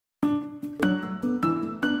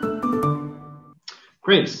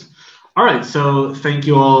Great. All right, so thank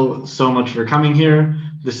you all so much for coming here.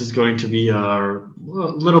 This is going to be our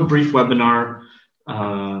little brief webinar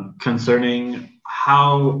concerning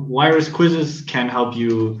how Wiris Quizzes can help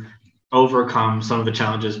you overcome some of the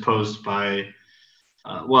challenges posed by,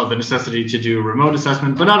 well, the necessity to do remote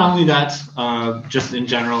assessment, but not only that, just in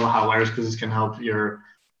general, how Wiris Quizzes can help your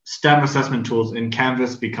STEM assessment tools in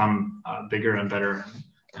Canvas become bigger and better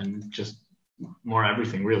and just more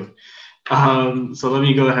everything, really. So let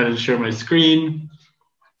me go ahead and share my screen.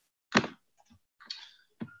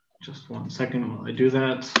 Just 1 second while I do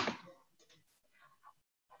that.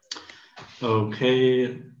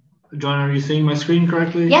 Okay. John, are you seeing my screen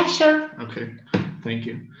correctly? Yeah, sure. Okay, thank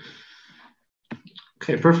you.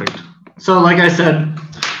 Okay, perfect. So like I said,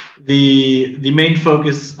 the main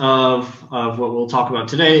focus of what we'll talk about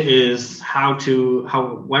today is how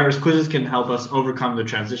Wiris Quizzes can help us overcome the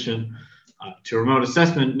transition to remote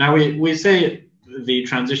assessment. Now we say the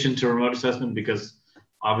transition to remote assessment because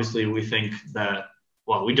obviously we think that,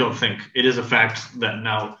 well, we don't think, it is a fact that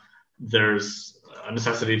now there's a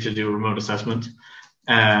necessity to do remote assessment.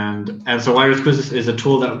 And so Wiris Quizzes is a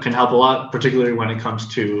tool that can help a lot, particularly when it comes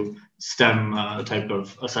to STEM type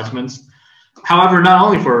of assessments. However, not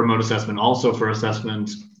only for remote assessment, also for assessment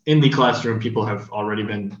in the classroom, people have already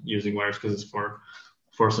been using Wiris Quizzes for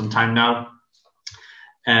some time now.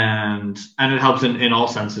 And it helps in all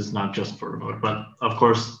senses, not just for remote, but of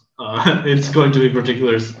course, it's going to be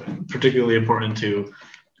particularly important to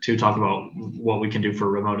talk about what we can do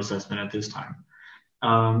for remote assessment at this time.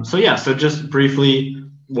 So just briefly,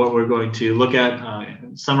 what we're going to look at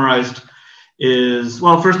summarized is,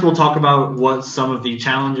 well, first we'll talk about what some of the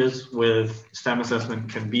challenges with STEM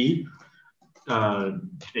assessment can be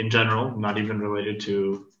in general, not even related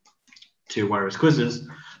to Wiris Quizzes.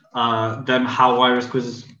 Then how Wiris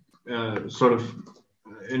Quizzes sort of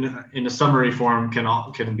in a summary form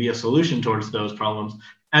can be a solution towards those problems.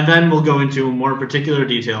 And then we'll go into more particular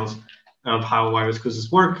details of how Wiris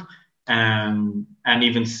Quizzes work and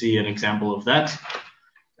even see an example of that.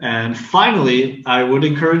 And finally, I would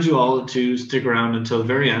encourage you all to stick around until the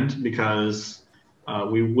very end because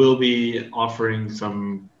we will be offering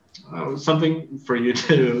something for you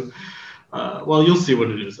to, well, you'll see what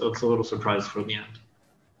it is. It's a little surprise for the end.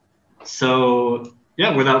 So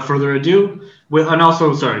yeah, without further ado, and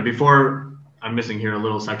also, sorry, before, I'm missing here a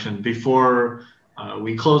little section. Before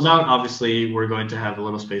we close out, obviously, we're going to have a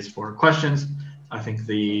little space for questions. I think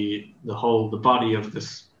the body of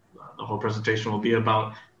this, the whole presentation will be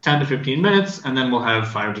about 10 to 15 minutes, and then we'll have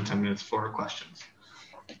 5 to 10 minutes for questions.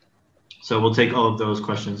 So we'll take all of those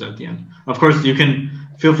questions at the end. Of course, you can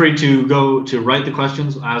feel free to write the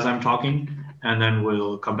questions as I'm talking, and then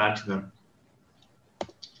we'll come back to them.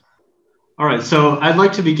 All right, so I'd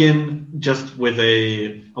like to begin just with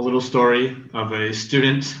a little story of a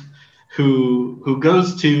student who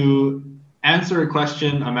goes to answer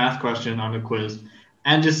a math question on a quiz,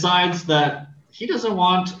 and decides that he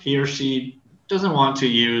or she doesn't want to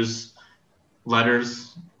use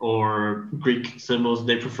letters or Greek symbols.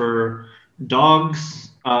 They prefer dogs,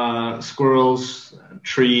 squirrels,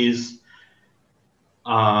 trees,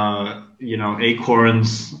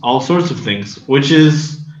 acorns, all sorts of things, which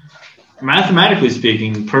is, mathematically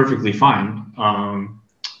speaking, perfectly fine.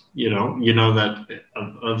 You know that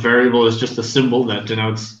a variable is just a symbol that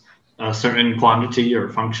denotes a certain quantity or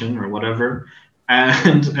function or whatever,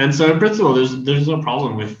 and so in principle, there's no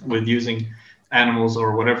problem with using animals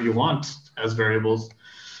or whatever you want as variables,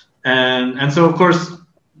 and so of course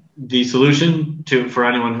the solution for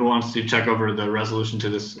anyone who wants to check over the resolution to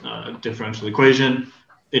this differential equation,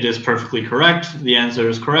 it is perfectly correct. The answer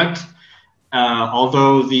is correct.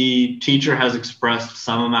 Although the teacher has expressed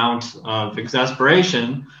some amount of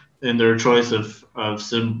exasperation in their choice of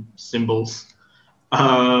symbols,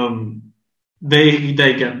 they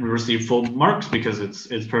receive full marks because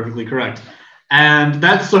it's perfectly correct. And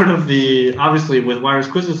that's sort of obviously with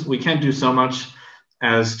Wiris Quizzes, we can't do so much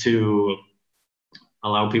as to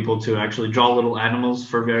allow people to actually draw little animals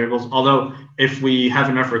for variables. Although if we have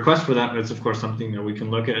enough requests for that, it's of course something that we can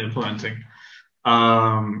look at implementing.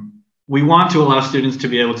 We want to allow students to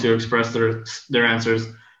be able to express their answers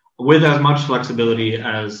with as much flexibility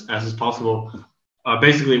as is possible.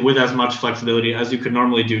 Basically, with as much flexibility as you could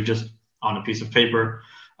normally do just on a piece of paper.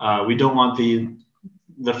 We don't want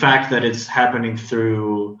the fact that it's happening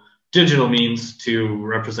through digital means to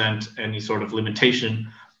represent any sort of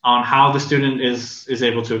limitation on how the student is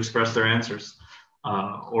able to express their answers,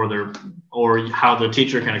 or how the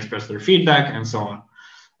teacher can express their feedback, and so on.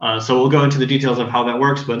 So we'll go into the details of how that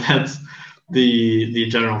works, but that's the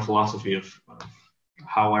general philosophy of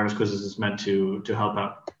how Wiris Quizzes is meant to help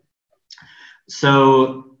out.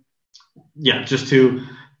 So yeah, just to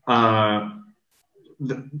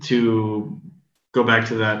go back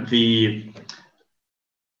to that, the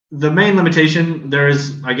main limitation, there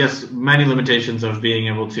is, I guess, many limitations of being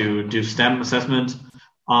able to do STEM assessment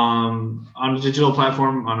on a digital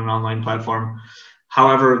platform, on an online platform.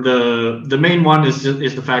 However, the main one is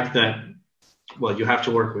the fact that, well, you have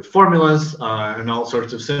to work with formulas and all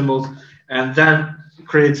sorts of symbols, and that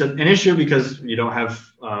creates an issue because you don't have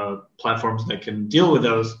platforms that can deal with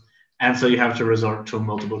those, and so you have to resort to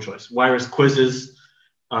multiple choice. Wiris Quizzes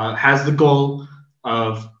has the goal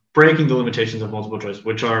of breaking the limitations of multiple choice,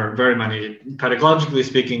 which are very many. Pedagogically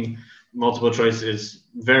speaking, multiple choice is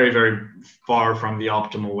very, very far from the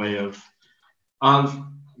optimal way of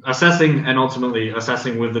assessing, and ultimately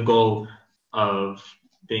assessing with the goal of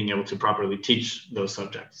being able to properly teach those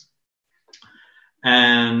subjects.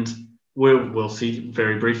 And we'll see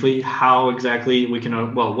very briefly how exactly we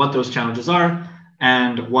can, well, what those challenges are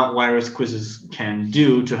and what Wiris Quizzes can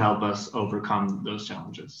do to help us overcome those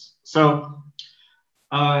challenges. So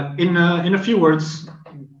in a few words,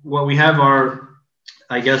 what we have are,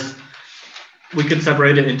 I guess, we could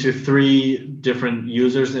separate it into 3 different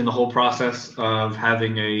users in the whole process of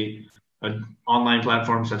having an online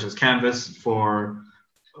platform such as Canvas for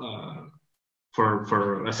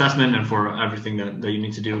assessment and for everything that you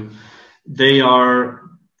need to do. They are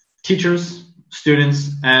teachers, students,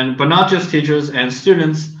 but not just teachers and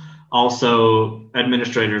students, also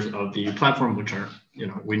administrators of the platform, which are,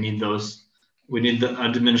 we need those. We need the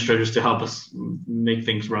administrators to help us make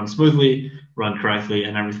things run smoothly, run correctly,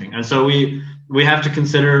 and everything. And so we have to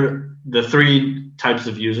consider the 3 types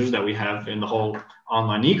of users that we have in the whole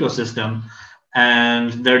online ecosystem,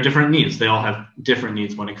 and their different needs. They all have different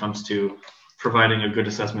needs when it comes to providing a good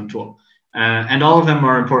assessment tool. And all of them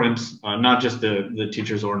are important, not just the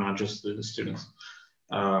teachers or not just the students,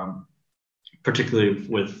 particularly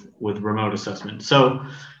with remote assessment. So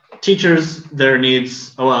teachers, their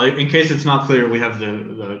needs, well, in case it's not clear, we have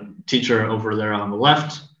the teacher over there on the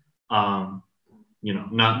left. Not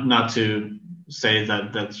to say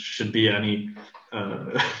that should be any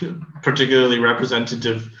particularly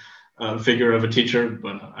representative figure of a teacher,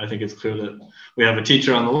 but I think it's clear that we have a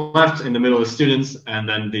teacher on the left, in the middle is students, and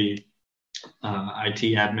then the IT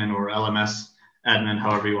admin or LMS admin,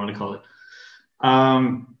 however you want to call it.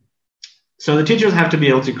 So the teachers have to be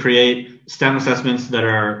able to create STEM assessments that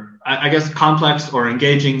are, I guess, complex or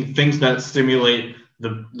engaging, things that stimulate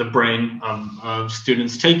the brain of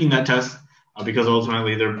students taking that test, because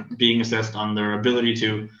ultimately they're being assessed on their ability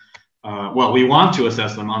to, we want to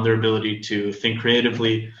assess them on their ability to think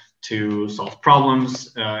creatively, to solve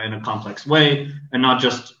problems in a complex way, and not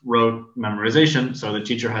just rote memorization. So the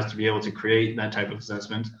teacher has to be able to create that type of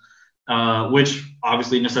assessment, which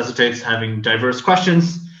obviously necessitates having diverse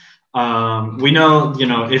questions. We know,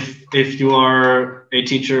 if you are a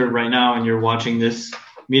teacher right now and you're watching this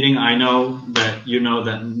meeting, I know that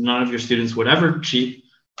none of your students would ever cheat,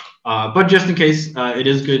 but just in case, it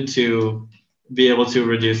is good to be able to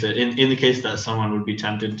reduce it in the case that someone would be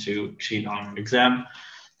tempted to cheat on an exam.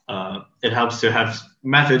 It helps to have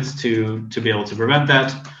methods to be able to prevent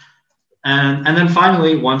that. And then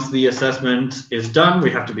finally, once the assessment is done,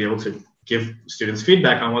 we have to be able to give students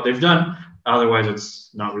feedback on what they've done. Otherwise, it's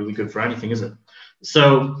not really good for anything, is it?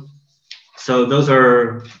 So those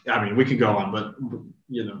are, I mean, we could go on, but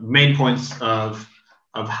main points of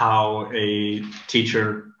how a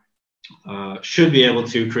teacher should be able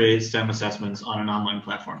to create STEM assessments on an online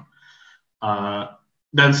platform.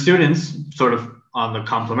 Then students, sort of on the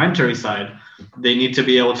complementary side, they need to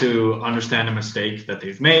be able to understand a mistake that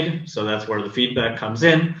they've made. So that's where the feedback comes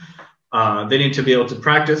in. They need to be able to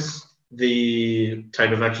practice the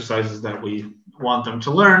type of exercises that we want them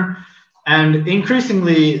to learn. And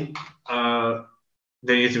increasingly, they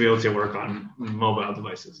need to be able to work on mobile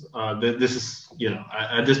devices. This is,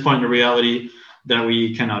 at this point in reality that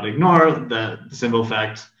we cannot ignore, the simple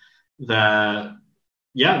fact that,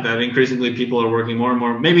 that increasingly people are working more and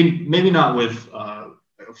more, maybe not with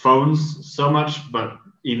phones so much, but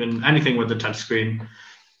even anything with the touch screen,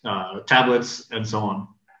 tablets, and so on.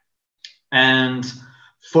 And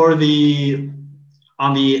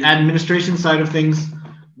on the administration side of things,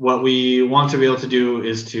 what we want to be able to do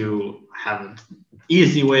is to have an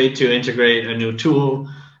easy way to integrate a new tool.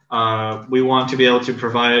 We want to be able to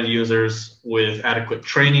provide users with adequate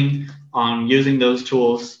training on using those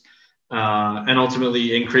tools, and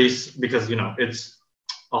ultimately increase, because it's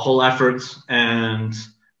a whole effort and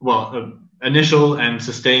initial and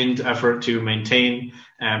sustained effort to maintain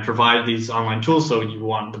and provide these online tools. So you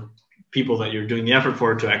want the people that you're doing the effort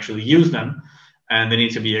for to actually use them. and they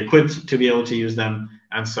need to be equipped to be able to use them.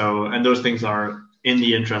 And those things are in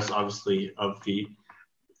the interest, obviously, of the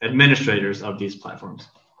administrators of these platforms.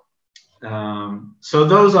 So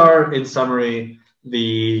those are, in summary,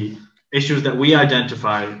 the issues that we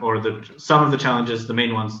identify, or some of the challenges, the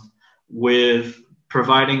main ones, with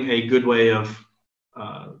providing a good way of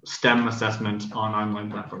STEM assessment on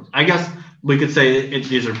online platforms. I guess we could say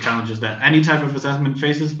these are challenges that any type of assessment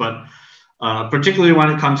faces, but particularly when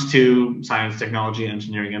it comes to science, technology,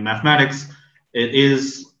 engineering, and mathematics,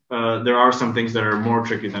 there are some things that are more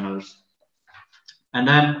tricky than others. And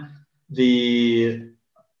then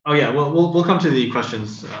we'll come to the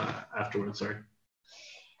questions afterwards. Sorry.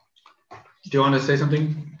 Do you want to say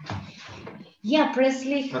something? Yeah,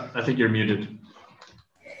 Presley. I think you're muted.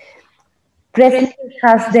 Presley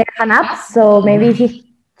has the hand up, so maybe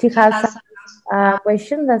she has a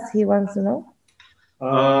question that he wants to know.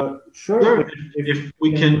 Sure. If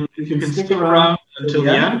we can stick around until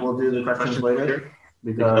the end, we'll do the questions later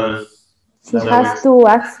because she has to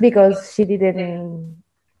ask because she didn't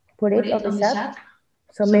put it on the chat.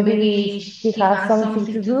 So maybe she has something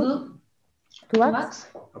to do to ask.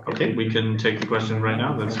 Okay, we can take the question right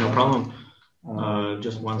now. That's no problem.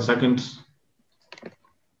 Just 1 second.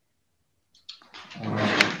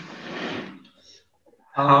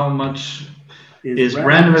 How much is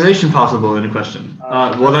randomization possible in a question?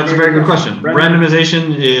 Well, that's a very good question.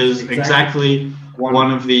 Randomization is exactly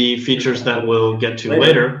one of the features that we'll get to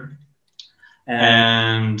later.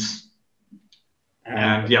 And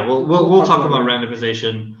yeah, we'll talk about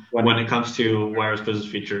randomization when it comes to Wiris Quizzes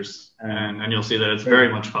features, and you'll see that it's very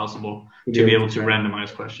much possible to be able to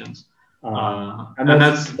randomize questions. And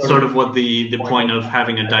that's sort of what the point of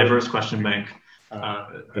having a diverse question bank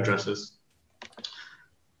addresses.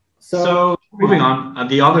 So moving on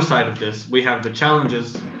the other side of this, we have the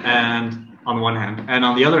challenges, and on the one hand, and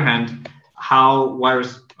on the other hand, how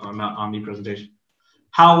Wiris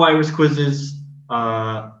Quizzes,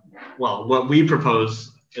 what we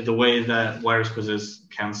propose is the way that Wiris Quizzes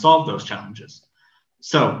can solve those challenges.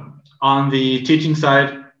 So on the teaching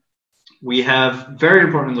side, we have, very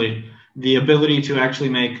importantly, the ability to actually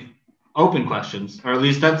make open questions, or at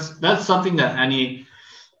least that's something that any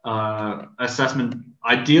assessment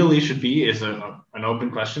ideally should be, is an open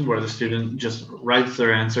question where the student just writes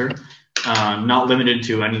their answer, not limited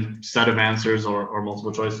to any set of answers or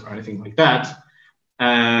multiple choice or anything like that.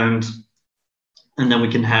 And then we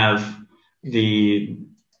can have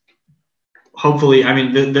hopefully, I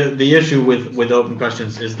mean, the issue with open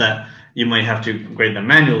questions is that you might have to grade them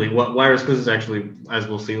manually. What Wiris Quizzes actually, as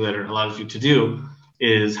we'll see later, allows you to do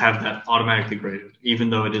is have that automatically graded, even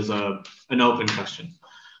though it is an open question.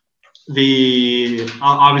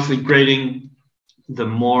 Obviously grading, the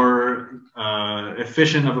more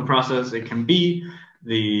efficient of a process it can be,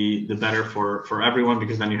 the better for everyone,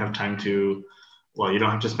 because then you have time to, you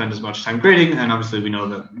don't have to spend as much time grading, and obviously we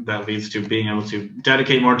know that leads to being able to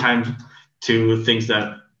dedicate more time to things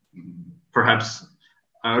that perhaps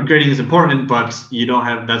grading is important, but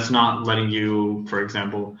that's not letting you, for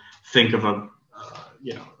example, think of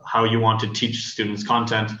how you want to teach students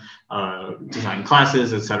content, design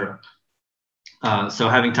classes, etc. So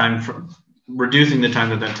having time reducing the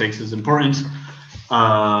time that takes is important.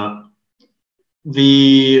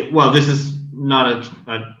 This is not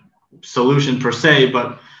a solution per se,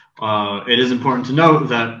 but it is important to note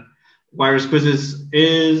that Wiris Quizzes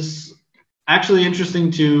is actually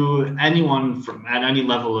interesting to anyone at any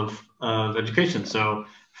level of education. So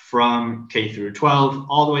from K through 12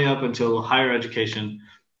 all the way up until higher education,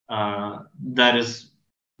 there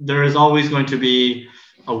is always going to be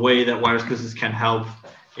a way that Wiris Quizzes can help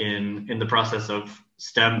in the process of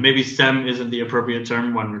STEM. Maybe STEM isn't the appropriate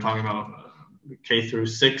term when we're talking about K through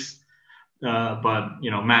 6, but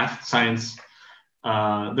math, science.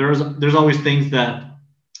 There's always things that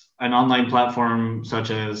an online platform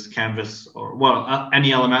such as Canvas or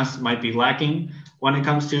any LMS might be lacking when it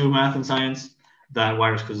comes to math and science that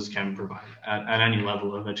Wiris Quizzes can provide at any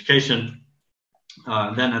level of education.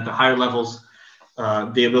 Then at the higher levels,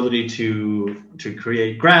 the ability to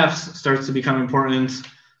create graphs starts to become important.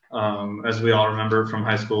 As we all remember from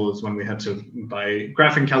high school, is when we had to buy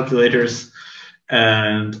graphing calculators,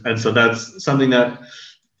 and so that's something that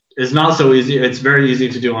is not so easy. It's very easy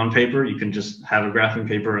to do on paper. You can just have a graphing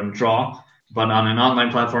paper and draw, but on an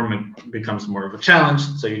online platform, it becomes more of a challenge.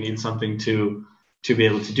 So you need something to be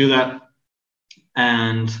able to do that,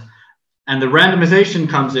 and the randomization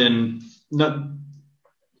comes in not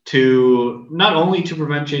only to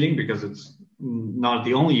prevent cheating, because it's not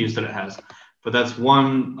the only use that it has, but that's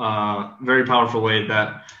one very powerful way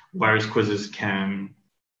that Wiris Quizzes can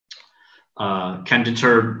can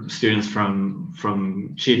deter students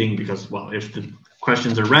from cheating because, well, if the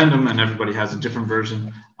questions are random and everybody has a different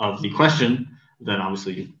version of the question, then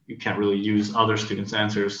obviously you can't really use other students'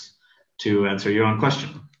 answers to answer your own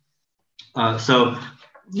question. So,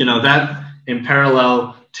 you know, that in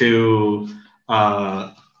parallel to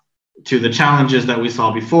the challenges that we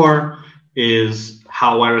saw before is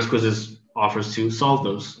how Wiris Quizzes offers to solve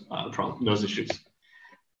those issues.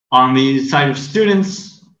 On the side of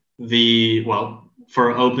students,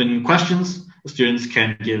 for open questions, the students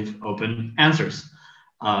can give open answers.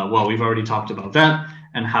 Well, we've already talked about that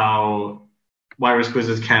and how Wiris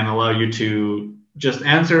Quizzes can allow you to just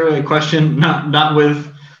answer a question, not with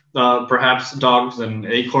perhaps dogs and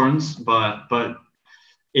acorns, but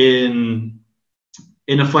in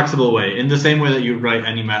a flexible way, in the same way that you write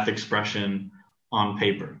any math expression on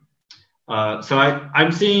paper. So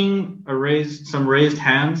I'm seeing some raised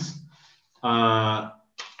hands. I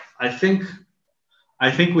think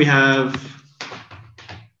we have.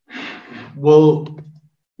 We'll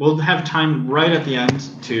have time right at the end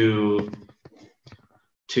to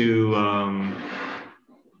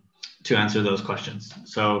answer those questions.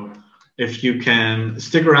 So if you can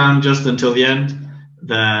stick around just until the end,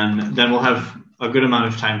 then we'll have a good amount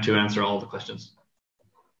of time to answer all the questions.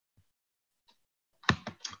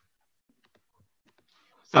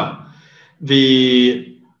 So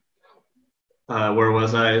where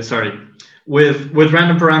was I? Sorry. With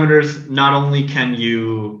random parameters, not only can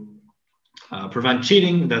you prevent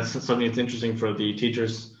cheating, that's something that's interesting for the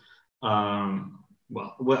teachers.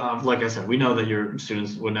 Well, like I said, we know that your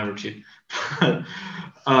students would never cheat.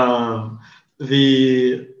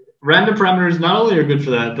 The random parameters not only are good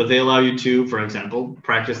for that, but they allow you to, for example,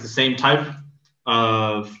 practice the same type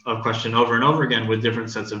of question over and over again with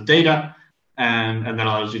different sets of data, and that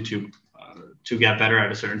allows you to get better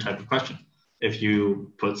at a certain type of question. If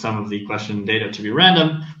you put some of the question data to be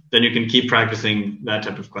random, then you can keep practicing that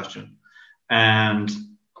type of question. And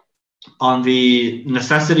on the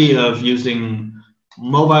necessity of using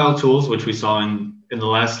mobile tools, which we saw in the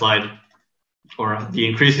last slide, or the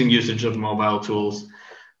increasing usage of mobile tools,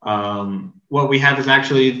 what we have is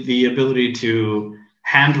actually the ability to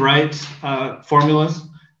handwrite formulas,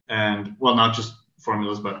 and, well, not just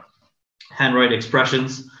formulas, but handwrite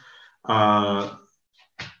expressions,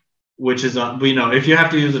 which is, you know, if you have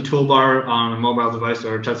to use a toolbar on a mobile device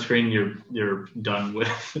or a touchscreen, you're done with,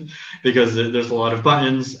 because there's a lot of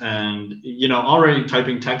buttons, and, you know, already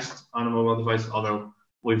typing text on a mobile device, although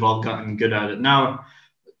we've all gotten good at it now,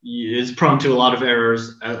 is prone to a lot of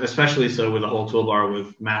errors, especially so with a whole toolbar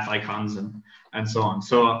with math icons and so on.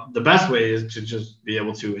 So the best way is to just be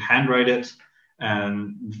able to handwrite it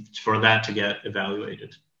and for that to get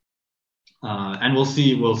evaluated. And we'll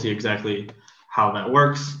see exactly how that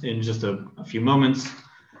works in just a few moments.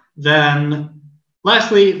 Then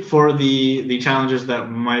lastly, for the challenges that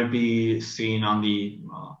might be seen on the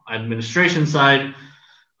administration side,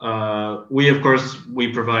 we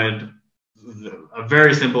provide a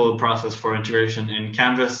very simple process for integration in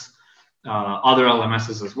Canvas, other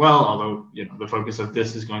LMSs as well, although, you know, the focus of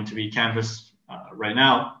this is going to be Canvas right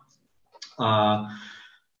now. Not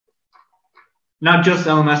just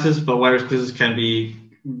LMSs, but Wiris Quizzes can be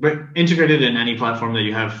integrated in any platform that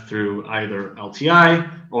you have through either LTI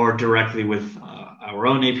or directly with our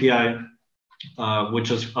own API, which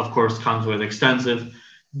of course comes with extensive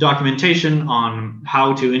documentation on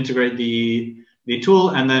how to integrate the tool,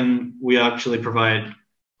 and then we actually provide,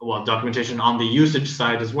 well, documentation on the usage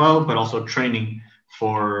side as well, but also training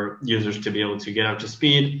for users to be able to get up to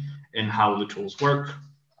speed in how the tools work.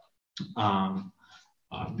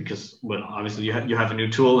 Because, well, obviously you have a new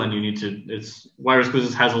tool and you need to, Wiris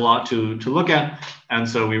Quizzes has a lot to look at, and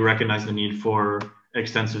so we recognize the need for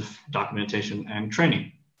extensive documentation and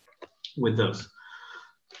training with those.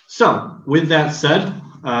 So with that said,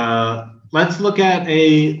 let's look at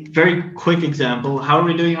a very quick example. How are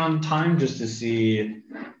we doing on time, just to see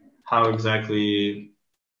how exactly,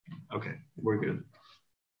 okay, we're good.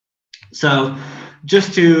 So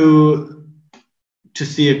just to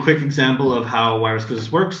see a quick example of how Wiris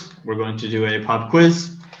Quizzes works, we're going to do a pop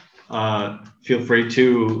quiz. Feel free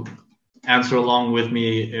to answer along with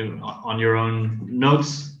me on your own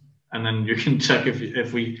notes, and then you can check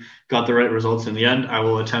if we got the right results in the end. I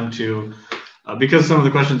will attempt to, because some of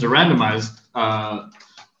the questions are randomized, I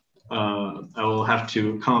will have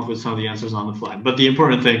to come up with some of the answers on the fly. But the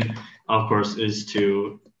important thing, of course, is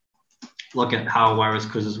to look at how Wiris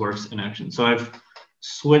Quizzes works in action. So I've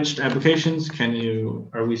switched applications.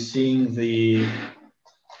 Are we seeing the,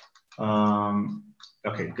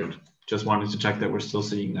 okay, good. Just wanted to check that we're still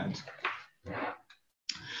seeing that.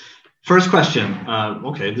 First question.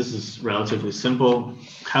 Okay, this is relatively simple.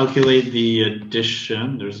 Calculate the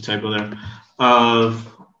addition, there's a typo there,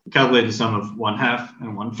 calculate the sum of 1/2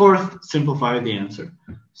 and 1/4. Simplify the answer.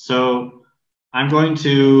 So I'm going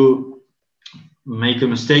to make a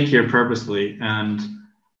mistake here purposely, and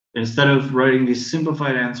instead of writing the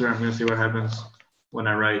simplified answer, I'm going to see what happens when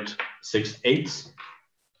I write 6/8.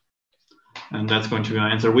 And that's going to be my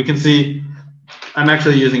answer. We can see I'm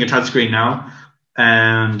actually using a touchscreen now,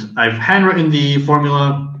 and I've handwritten the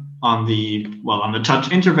formula on the touch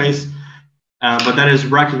interface, but that is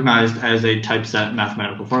recognized as a typeset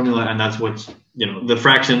mathematical formula, and that's what's, the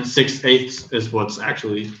fraction 6/8 is what's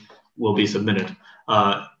actually will be submitted.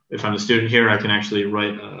 If I'm a student here, I can actually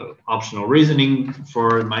write optional reasoning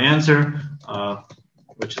for my answer,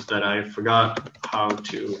 which is that I forgot how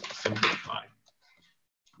to simplify,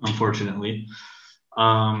 unfortunately.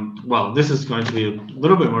 Well, this is going to be a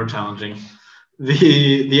little bit more challenging.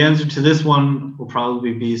 The answer to this one will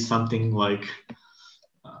probably be something like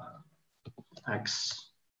x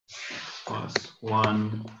plus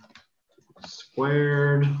 1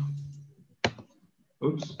 squared,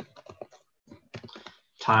 oops,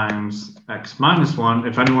 times x minus 1.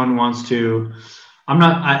 If anyone wants to,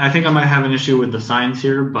 I think I might have an issue with the signs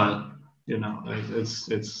here, but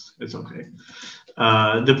it's okay.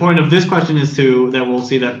 The point of this question is that we'll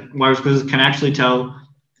see that Wiris Quizzes can actually tell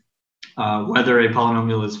whether a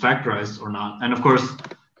polynomial is factorized or not. And of course,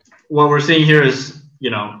 what we're seeing here is,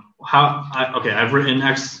 I've written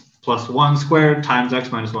x plus 1 squared times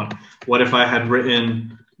x minus 1. What if I had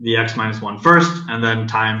written the x minus 1 first and then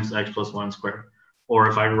times x plus 1 squared? Or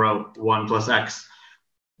if I wrote 1 plus x?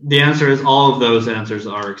 The answer is all of those answers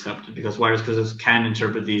are accepted because Wiris Quizzes can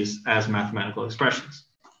interpret these as mathematical expressions.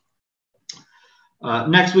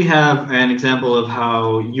 Next, we have an example of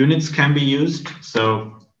how units can be used.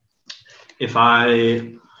 So if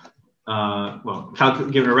I,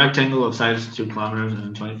 given a rectangle of size 2 kilometers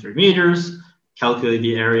and 23 meters, calculate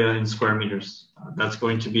the area in square meters. That's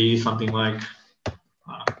going to be something like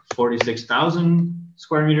 46,000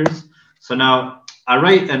 square meters. So now I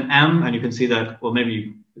write an M, and you can see that, well,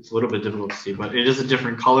 maybe it's a little bit difficult to see, but it is a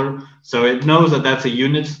different color. So it knows that that's a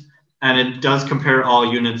unit, and it does compare all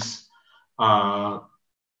units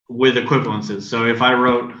with equivalences. So if I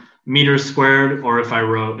wrote meters squared, or if I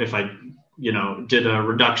did a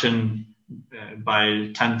reduction by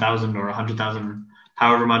 10,000 or 100,000,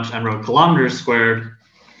 however much, and wrote kilometers squared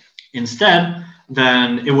instead,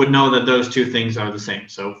 then it would know that those two things are the same.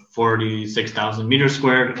 So 46,000 meters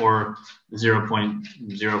squared or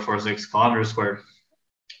 0.046 kilometers squared.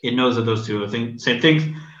 It knows that those two are the same things.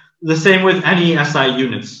 The same with any SI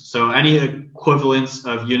units. So any equivalence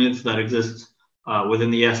of units that exist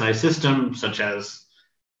within the SI system, such as,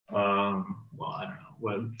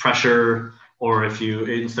 pressure, or if you,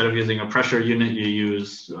 instead of using a pressure unit, you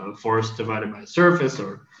use force divided by surface,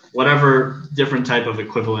 or whatever different type of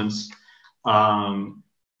equivalence,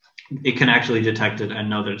 it can actually detect it and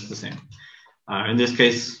know that it's the same. In this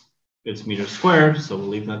case, it's meters squared, so we'll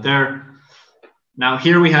leave that there. Now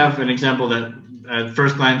here we have an example that at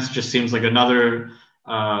first glance just seems like another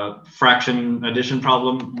fraction addition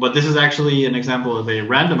problem, but this is actually an example of a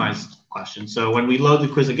randomized question. So when we load the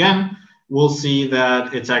quiz again, we'll see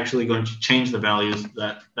that it's actually going to change the values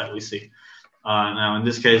that we see. Now in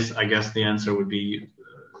this case, I guess the answer would be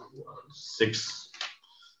 6.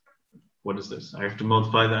 What is this? I have to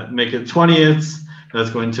multiply that, make it 20ths. That's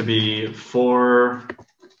going to be 4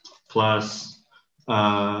 plus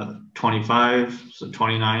 25, so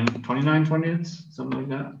 29 20ths, something like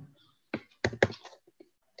that.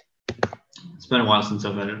 It's been a while since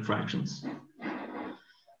I've added fractions.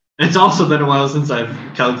 It's also been a while since I've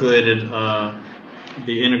calculated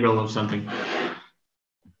the integral of something.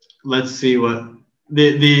 Let's see what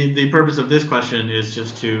the purpose of this question is,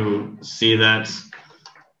 just to see that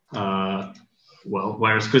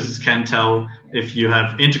Wiris Quizzes can tell if you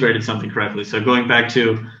have integrated something correctly. So going back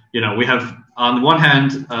to, we have on the one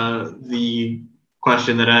hand the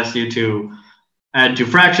question that asks you to add two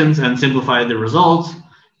fractions and simplify the result,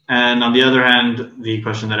 and on the other hand the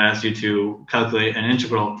question that asks you to calculate an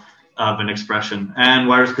integral of an expression. And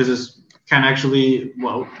Wiris Quizzes can actually,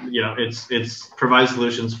 it's provides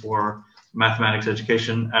solutions for mathematics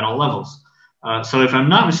education at all levels. So if I'm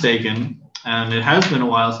not mistaken, and it has been a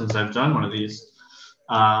while since I've done one of these,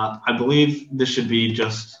 I believe this should be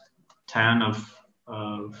just tan of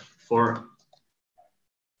 4x,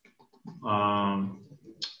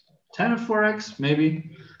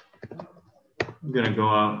 maybe. I'm gonna go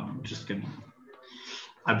out. I'm just gonna.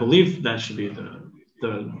 I believe that should be the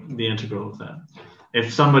integral of that.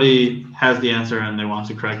 If somebody has the answer and they want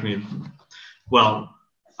to correct me, well,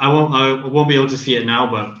 I won't be able to see it now,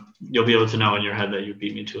 but you'll be able to know in your head that you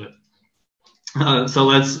beat me to it. So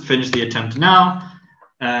let's finish the attempt now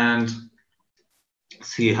and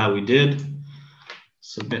see how we did.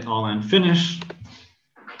 Submit all and finish.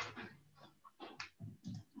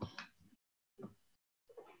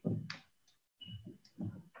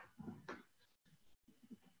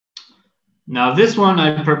 Now this one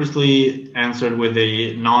I purposely answered with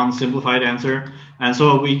a non-simplified answer. And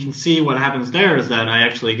so we can see what happens there is that I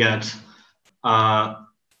actually get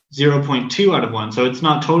 0.2 out of 1. So it's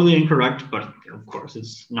not totally incorrect, but of course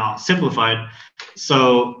it's not simplified.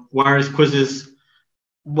 So Wiris Quizzes,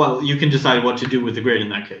 well, you can decide what to do with the grade in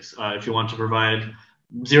that case. If you want to provide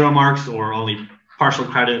 0 marks or only partial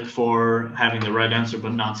credit for having the right answer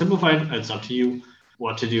but not simplified, it's up to you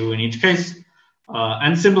what to do in each case.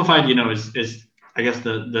 And simplified, you know, is I guess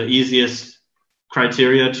the easiest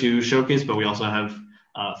criteria to showcase, but we also have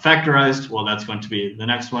factorized. Well, that's going to be the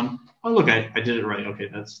next one. Oh, look, I did it right.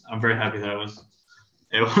 Okay, I'm very happy that I was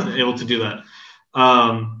able to do that.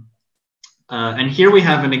 And here we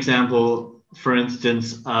have an example, for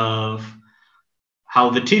instance, of how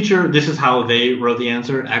the teacher, this is how they wrote the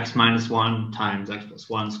answer, x minus 1 times x plus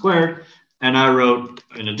 1 squared. And I wrote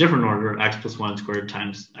in a different order, x plus 1 squared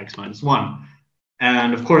times x minus 1.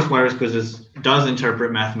 And of course, Wiris Quizzes does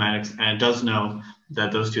interpret mathematics, and it does know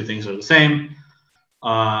that those two things are the same,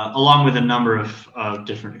 along with a number of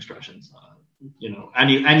different expressions. You know,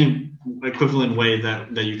 any equivalent way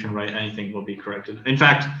that you can write anything will be corrected. In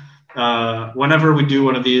fact, whenever we do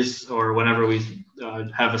one of these, or whenever we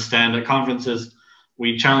have a stand at conferences,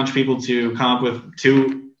 we challenge people to come up with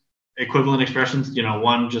 2 equivalent expressions. You know,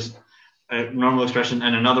 one just a normal expression,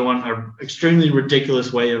 and another one an extremely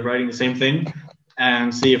ridiculous way of writing the same thing,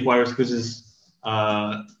 and see if Wiris Quizzes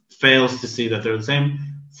fails to see that they're the same.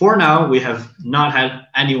 For now, we have not had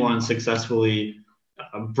anyone successfully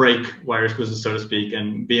break Wiris Quizzes, so to speak,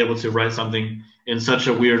 and be able to write something in such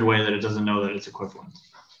a weird way that it doesn't know that it's equivalent.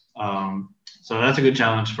 So that's a good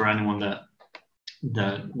challenge for anyone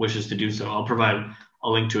that wishes to do so. I'll provide a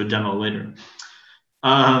link to a demo later.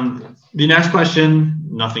 The next question,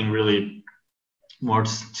 nothing really more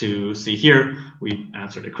to see here. We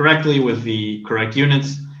answered it correctly with the correct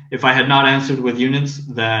units. If I had not answered with units,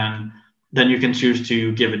 then you can choose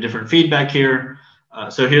to give a different feedback here.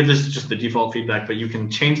 So here, this is just the default feedback, but you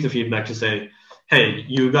can change the feedback to say, hey,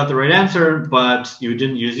 you got the right answer, but you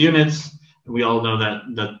didn't use units. We all know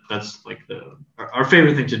that's like our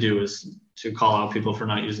favorite thing to do is to call out people for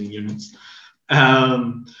not using units.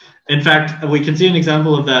 In fact, we can see an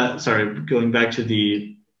example of that. Sorry, going back to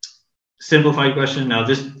the simplified question. Now,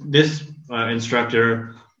 this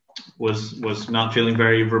instructor was not feeling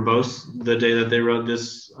very verbose the day that they wrote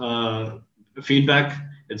this feedback.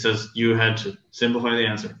 It says you had to simplify the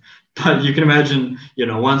answer. But you can imagine, you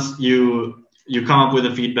know, once you come up with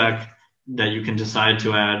a feedback that you can decide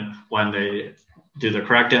to add when they do the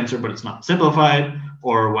correct answer, but it's not simplified,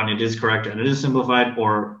 or when it is correct and it is simplified,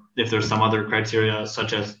 or if there's some other criteria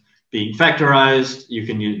such as being factorized, you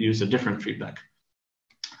can use a different feedback.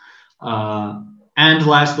 And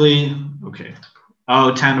lastly, okay.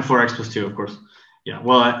 Oh, tan of 4x plus 2, of course. Yeah,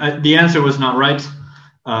 well, the answer was not right,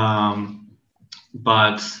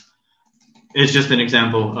 but it's just an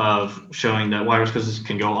example of showing that Wiris Quizzes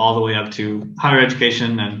can go all the way up to higher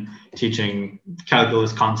education and teaching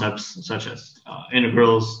calculus concepts such as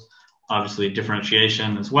integrals, obviously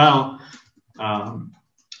differentiation as well, and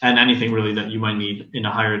anything really that you might need in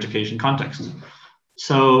a higher education context.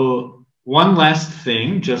 So one last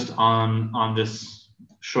thing just on this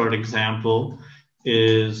short example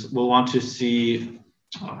is we'll want to see,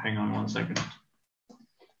 oh, hang on one second,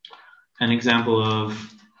 an example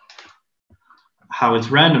of how it's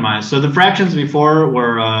randomized. So the fractions before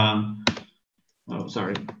were,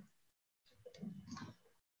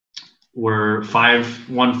 were 5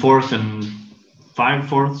 1/4 and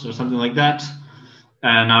 5/4 or something like that.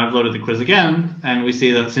 And now I've loaded the quiz again, and we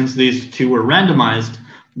see that since these two were randomized,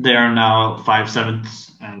 they are now 5/7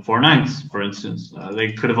 and 4/9, for instance.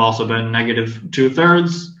 They could have also been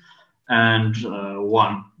 -2/3 and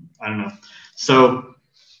 1. I don't know. So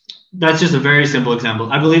that's just a very simple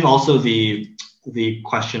example. I believe also the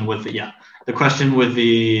question with the question with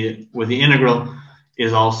the integral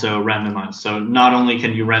is also randomized. So not only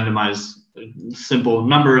can you randomize simple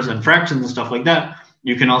numbers and fractions and stuff like that,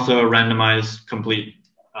 you can also randomize complete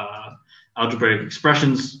algebraic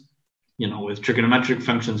expressions, you know, with trigonometric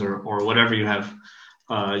functions or whatever you have.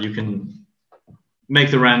 You can make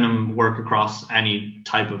the random work across any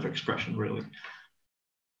type of expression, really.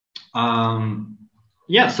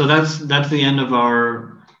 Yeah, so that's the end of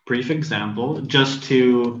our brief example. Just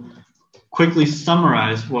to quickly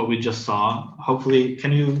summarize what we just saw. Hopefully,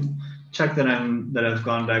 can you check that I've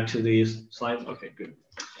gone back to these slides? Okay, good.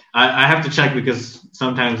 I have to check because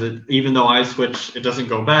sometimes even though I switch, it doesn't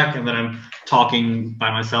go back, and then I'm talking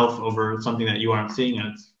by myself over something that you aren't seeing,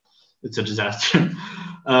 and it's a disaster.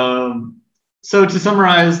 So to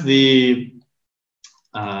summarize the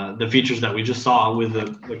features that we just saw with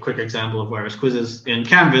the quick example of Wiris Quizzes in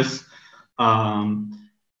Canvas,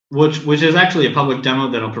 which is actually a public demo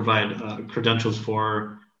that I'll provide credentials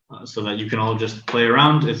for, so that you can all just play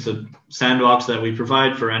around. It's a sandbox that we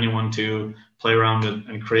provide for anyone to play around with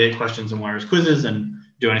and create questions in Wiris Quizzes and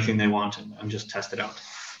do anything they want and just test it out.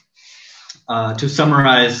 To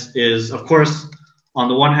summarize is, of course, on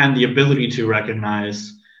the one hand, the ability to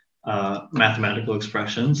recognize mathematical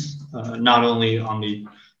expressions, not only on the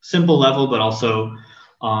simple level, but also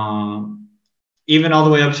even all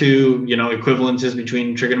the way up to, you know, equivalences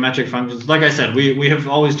between trigonometric functions. Like I said, we have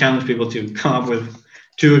always challenged people to come up with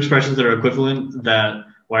two expressions that are equivalent that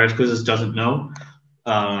Wiris Quizzes doesn't know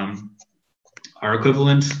are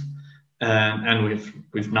equivalent, and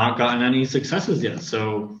we've not gotten any successes yet.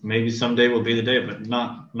 So maybe someday will be the day, but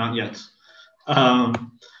not yet.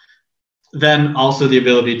 Then also the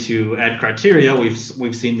ability to add criteria.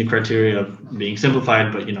 We've seen the criteria of being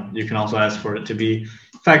simplified, but you can also ask for it to be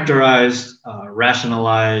factorized,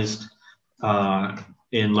 rationalized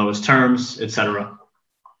in lowest terms, etc.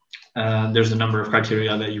 There's a number of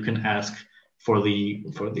criteria that you can ask for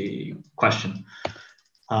the question.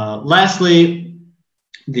 Lastly,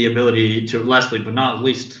 but not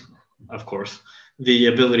least, of course, the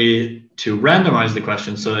ability to randomize the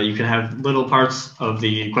question so that you can have little parts of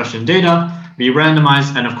the question data be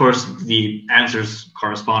randomized, and of course the answers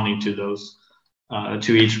corresponding to those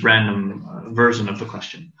to each random version of the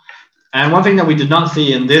question. And one thing that we did not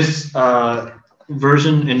see in this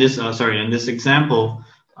in this example,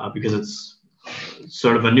 because it's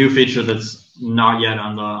sort of a new feature that's not yet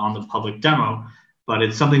on the public demo, but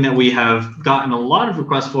it's something that we have gotten a lot of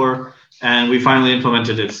requests for, and we finally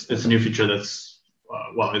implemented it. It's a new feature that's,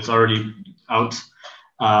 well, it's already out.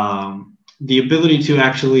 The ability to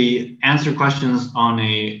actually answer questions on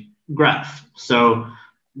a graph. So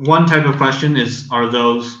one type of question are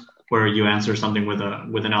those where you answer something with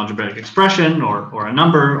an algebraic expression or a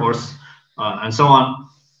number and so on.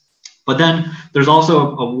 But then there's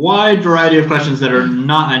also a wide variety of questions that are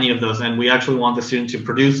not any of those, and we actually want the student to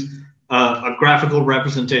produce a graphical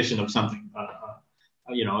representation of something,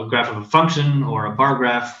 a graph of a function or a bar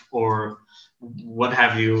graph or what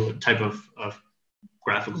have you type of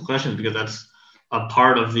graphical questions, because that's a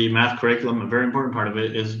part of the math curriculum. A very important part of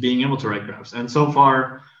it is being able to write graphs. And so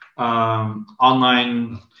far,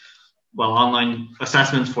 online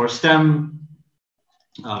assessments for STEM,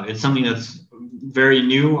 it's something that's very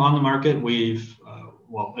new on the market.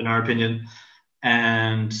 In our opinion,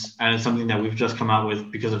 and it's something that we've just come out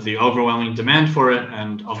with because of the overwhelming demand for it,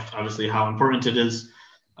 and obviously how important it is.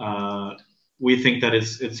 We think that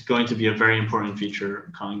it's going to be a very important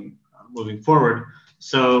feature moving forward.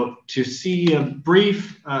 So to see a very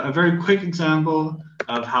quick example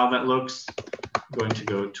of how that looks, I'm going to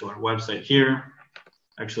go to our website here.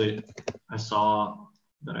 Actually, I saw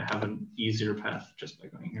that I have an easier path just by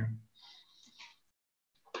going here.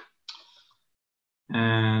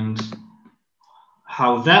 And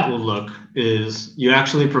how that will look is you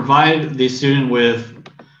actually provide the student with,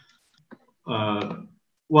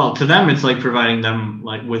 to them, it's like providing them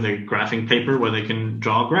with a graphing paper where they can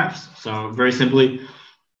draw graphs. So very simply,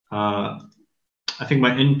 I think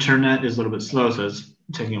my internet is a little bit slow, so it's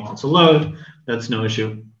taking a while to load. That's no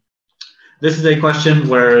issue. This is a question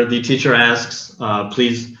where the teacher asks,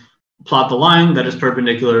 please plot the line that is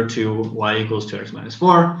perpendicular to y equals 2x minus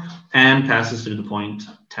 4 and passes through the point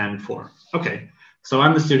 10, 4. Okay, so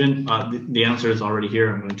I'm the student. The answer is already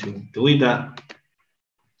here. I'm going to delete that.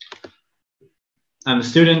 I'm the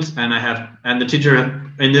student, and the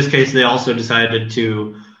teacher, in this case, they also decided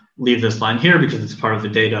to leave this line here because it's part of the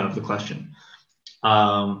data of the question.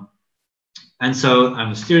 And so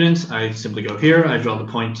I'm a student. I simply go here. I draw the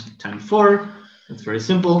point 10, 4. It's very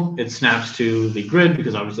simple. It snaps to the grid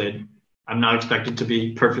because obviously I'm not expected to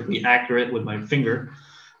be perfectly accurate with my finger.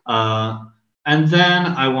 And then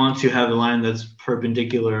I want to have a line that's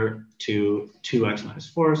perpendicular to 2x minus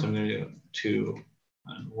 4. So I'm going to go 2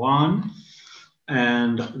 and 1.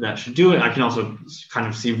 And that should do it. I can also kind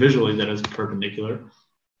of see visually that it's perpendicular.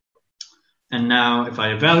 And now if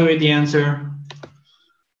I evaluate the answer,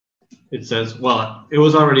 it says, well, it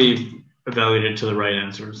was already evaluated to the right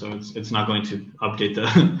answer, so it's not going to update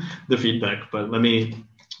the feedback. But let me,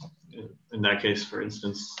 in that case, for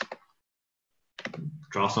instance,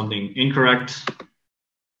 draw something incorrect.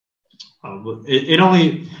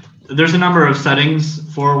 there's a number of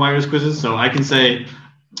settings for Wiris quizzes, so I can say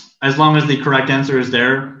as long as the correct answer is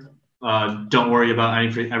there, don't worry about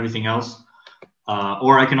everything else.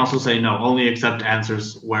 Or I can also say no, only accept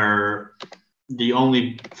answers where the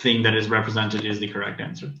only thing that is represented is the correct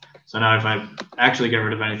answer. So now if I actually get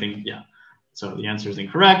rid of anything, yeah. So the answer is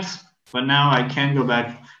incorrect, but now I can go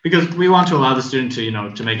back because we want to allow the student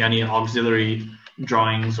to, to make any auxiliary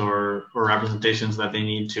drawings or representations that they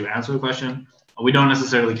need to answer the question. We don't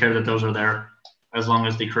necessarily care that those are there as long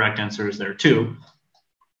as the correct answer is there too.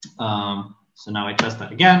 So now I test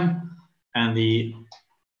that again, and the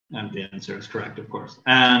answer is correct, of course.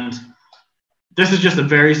 And this is just a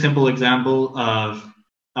very simple example of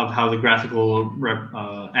how the graphical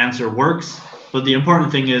answer works. But the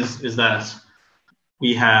important thing is that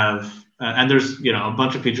we have, and there's a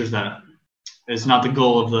bunch of features that is not the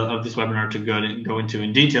goal of this webinar to go into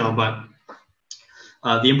in detail. But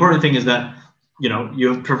the important thing is that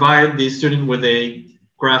you provide the student with a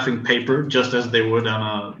graphing paper just as they would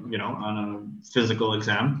on a physical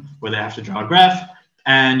exam where they have to draw a graph,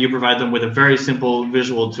 and you provide them with a very simple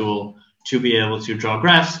visual tool to be able to draw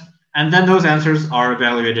graphs, and then those answers are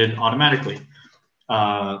evaluated automatically.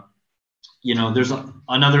 There's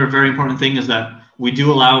another very important thing is that we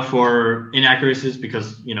do allow for inaccuracies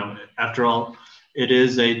because, after all, it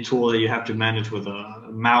is a tool that you have to manage with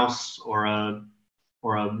a mouse or a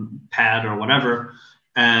pad or whatever.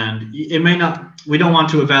 And we don't want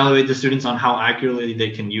to evaluate the students on how accurately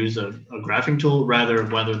they can use a graphing tool, rather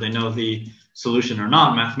whether they know the solution or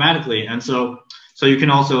not mathematically. And so you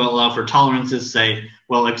can also allow for tolerances, say,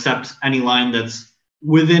 well, accept any line that's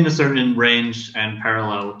within a certain range and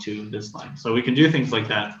parallel to this line. So we can do things like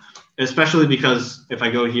that, especially because if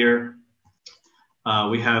I go here,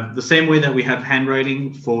 we have the same way that we have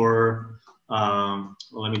handwriting for,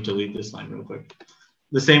 let me delete this line real quick.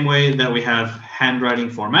 The same way that we have handwriting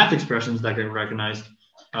for math expressions that get recognized,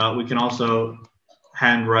 we can also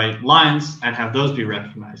handwrite lines and have those be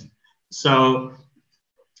recognized. So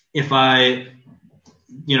if I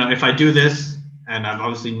do this, and I've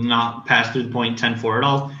obviously not passed through the point 10.4 at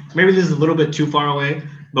all, maybe this is a little bit too far away,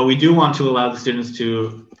 but we do want to allow the students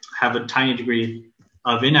to have a tiny degree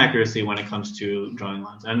of inaccuracy when it comes to drawing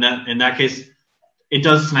lines. And that in that case, it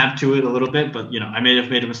does snap to it a little bit, but I may have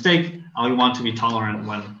made a mistake. I want to be tolerant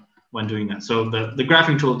when doing that. So the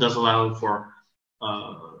graphing tool does allow for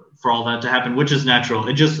all that to happen, which is natural.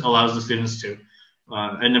 It just allows the students to,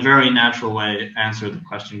 in a very natural way, answer the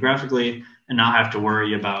question graphically and not have to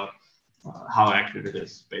worry about how accurate it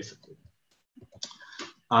is, basically.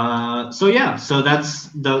 So that's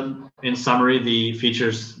in summary, the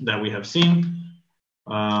features that we have seen.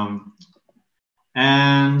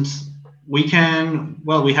 And we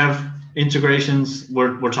have integrations.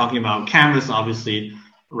 We're talking about Canvas, obviously,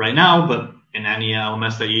 right now, but in any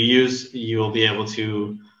LMS that you use, you will be able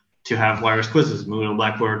to have Wiris quizzes, Moodle,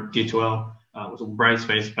 Blackboard, D2L,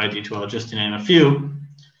 Brightspace by D2L, just to name a few.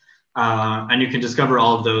 And you can discover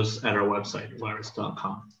all of those at our website,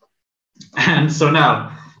 wiris.com. And so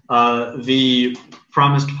now, the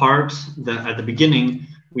promised part that at the beginning,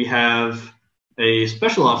 we have a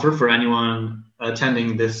special offer for anyone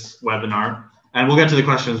attending this webinar. And we'll get to the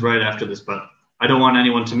questions right after this, but I don't want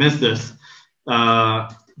anyone to miss this.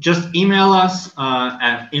 Just email us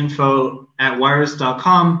at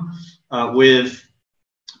info@wiris.com with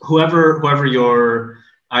whoever your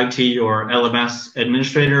IT or LMS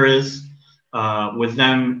administrator is, with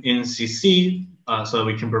them in CC, so that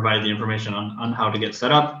we can provide the information on how to get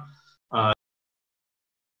set up.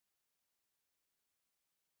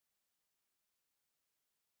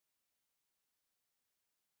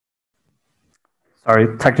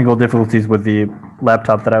 Sorry, technical difficulties with the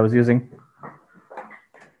laptop that I was using.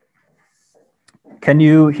 Can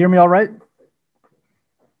you hear me all right?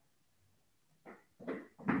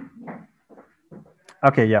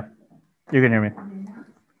 Okay, yeah, you can hear me.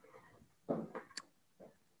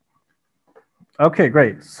 Okay,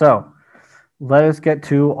 great. So let us get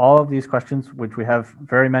to all of these questions, which we have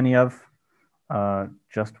very many of.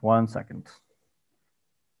 Just 1 second.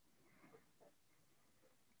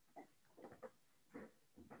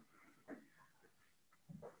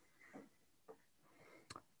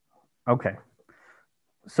 Okay.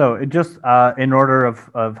 So it just in order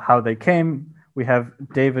of how they came, we have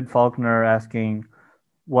David Faulkner asking,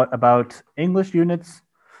 what about English units?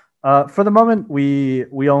 For the moment,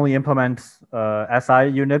 we only implement SI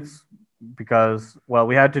units because, well,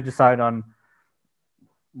 we had to decide on,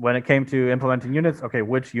 when it came to implementing units, okay,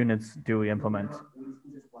 which units do we implement?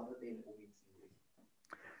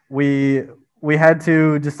 We had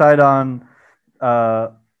to decide on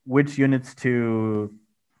which units to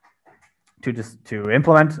to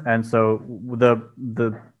implement. And so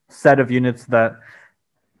the set of units that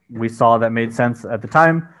we saw that made sense at the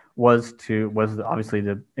time was obviously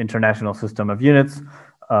the international system of units.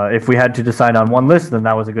 If we had to decide on one list, then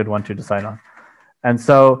that was a good one to decide on. And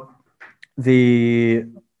so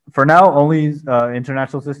for now, only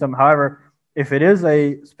international system. However, if it is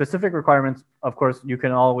a specific requirement, of course, you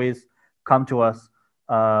can always come to us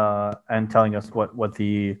and telling us what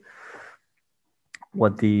the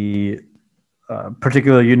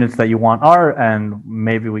particular units that you want are, and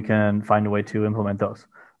maybe we can find a way to implement those.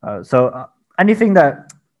 So anything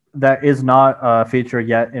that is not featured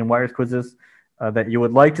yet in Wiris Quizzes that you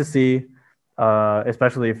would like to see,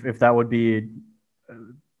 especially if that would be,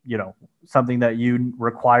 something that you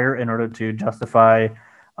require in order to justify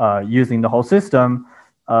using the whole system,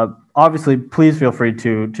 obviously, please feel free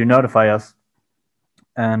to notify us,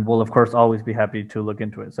 and we'll of course always be happy to look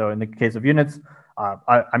into it. So in the case of units,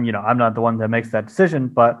 I'm not the one that makes that decision,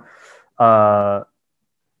 but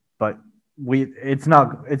it's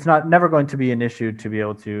never going to be an issue to be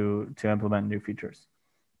able to implement new features.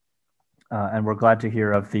 And we're glad to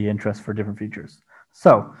hear of the interest for different features.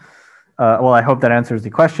 So, well, I hope that answers the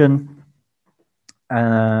question.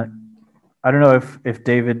 I don't know if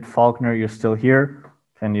David Faulkner, you're still here.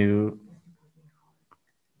 Can you?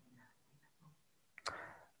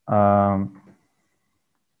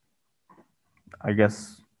 I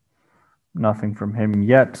guess nothing from him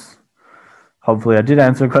yet. Hopefully I did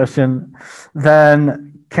answer the question.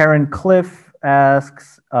 Then Karen Cliff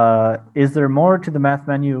asks, is there more to the math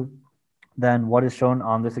menu than what is shown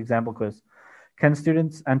on this example quiz? Can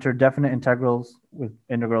students enter definite integrals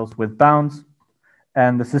with bounds,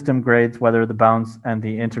 and the system grades whether the bounds and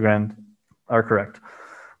the integrand are correct?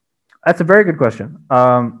 That's a very good question.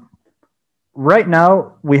 Right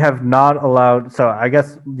now, we have not allowed, so I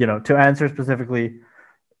guess, to answer specifically,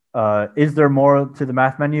 is there more to the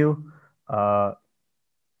math menu? Right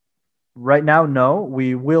now, no.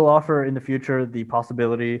 We will offer in the future the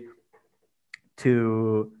possibility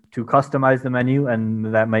to customize the menu,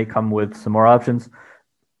 and that may come with some more options.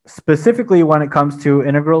 Specifically when it comes to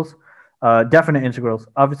integrals, definite integrals.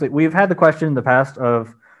 Obviously, we've had the question in the past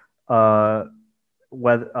of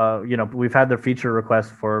whether we've had the feature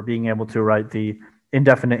request for being able to write the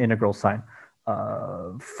indefinite integral sign.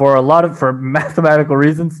 For mathematical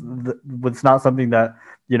reasons, it's not something that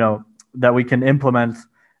that we can implement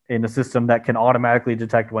in a system that can automatically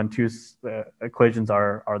detect when two equations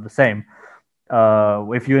are the same.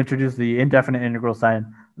 If you introduce the indefinite integral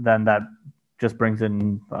sign, then that just brings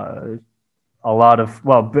in a lot of,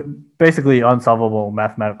 basically unsolvable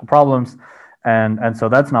mathematical problems. And so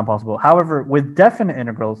that's not possible. However, with definite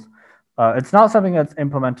integrals, it's not something that's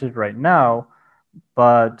implemented right now,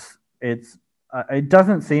 but it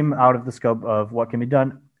doesn't seem out of the scope of what can be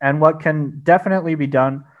done. And what can definitely be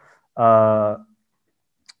done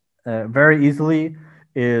very easily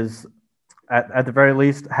is, at the very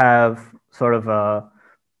least, have sort of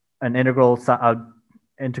an integral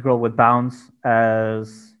with bounds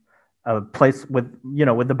as a place with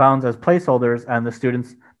the bounds as placeholders, and the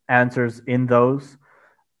students' answers in those,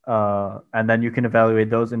 and then you can evaluate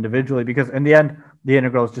those individually, because in the end the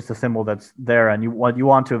integral is just a symbol that's there, and what you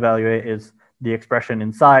want to evaluate is the expression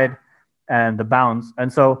inside and the bounds.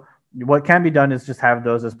 And so what can be done is just have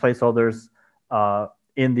those as placeholders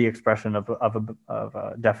in the expression of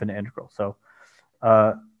a definite integral. So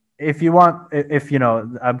if you want,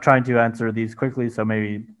 I'm trying to answer these quickly, so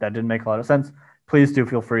maybe that didn't make a lot of sense, please do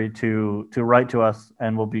feel free to write to us,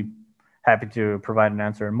 and we'll be happy to provide an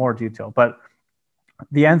answer in more detail. But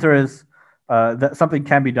the answer is that something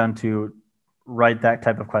can be done to write that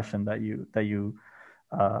type of question that you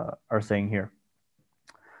are saying here.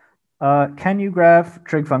 Can you graph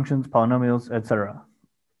trig functions, polynomials, etc.?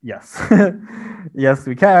 Yes. Yes,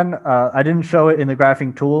 we can. I didn't show it in the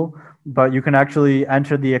graphing tool, but you can actually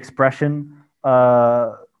enter the expression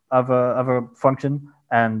of a function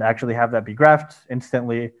and actually have that be graphed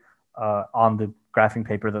instantly on the graphing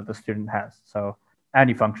paper that the student has. So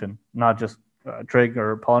any function, not just trig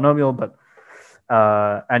or polynomial, but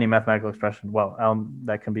any mathematical expression. Well,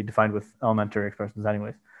 that can be defined with elementary expressions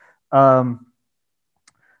anyways. And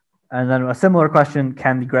then a similar question,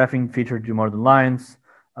 can the graphing feature do more than lines?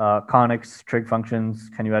 Conics, trig functions,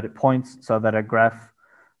 can you edit points so that you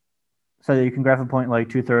can graph a point like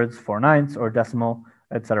 2/3, 4/9, or decimal,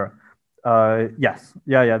 etc.? Yes,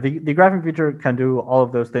 yeah. The graphing feature can do all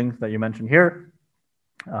of those things that you mentioned here,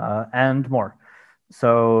 and more.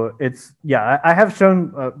 So I have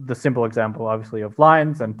shown the simple example, obviously, of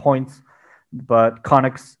lines and points, but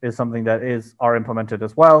conics is something that are implemented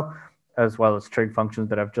as well as trig functions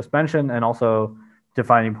that I've just mentioned, and also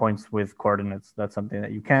defining points with coordinates. That's something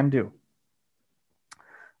that you can do.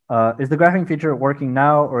 Is the graphing feature working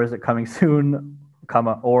now, or is it coming soon?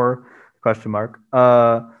 Or question mark.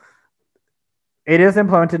 It is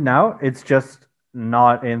implemented now. It's just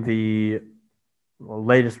not in the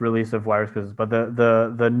latest release of Wiris Quizzes, but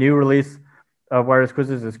the new release of Wiris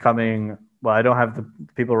Quizzes is coming. Well, I don't have the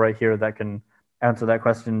people right here that can answer that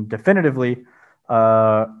question definitively,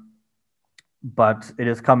 but it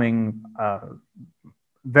is coming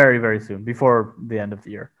very, very soon, before the end of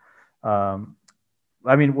the year. I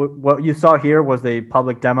mean, what you saw here was a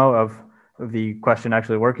public demo of the question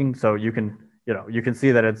actually working, so you can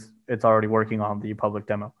see that it's already working on the public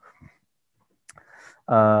demo.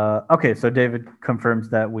 Okay, so David confirms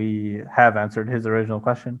that we have answered his original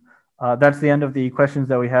question. That's the end of the questions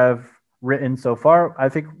that we have written so far. I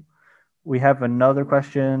think we have another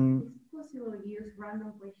question. Is it possible to use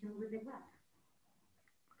random questions with the graph?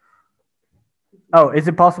 Oh, is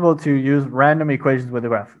it possible to use random equations with a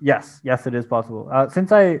graph? Yes, it is possible.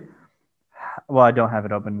 Since I don't have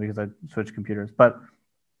it open because I switched computers, but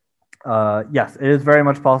yes, it is very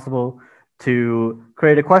much possible to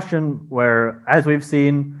create a question where, as we've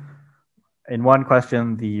seen, in one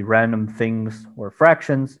question, the random things were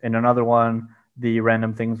fractions. In another one, the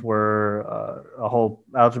random things were a whole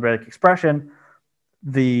algebraic expression.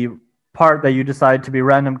 The part that you decide to be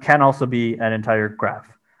random can also be an entire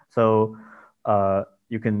graph. So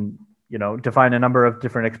you can define a number of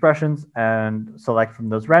different expressions and select from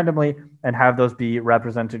those randomly and have those be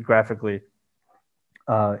represented graphically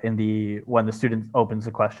when the student opens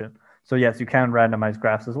the question. So yes, you can randomize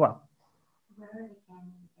graphs as well. Where you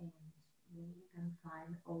can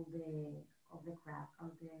find all the graph,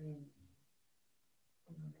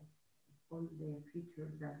 all the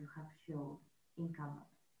features that you have shown in Canvas.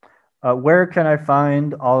 Where can I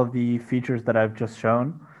find all of the features that I've just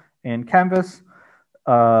shown in Canvas?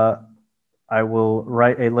 I will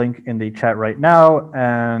write a link in the chat right now,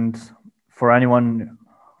 and for anyone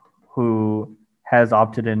who has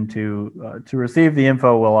opted in to receive the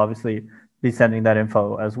info, we'll obviously be sending that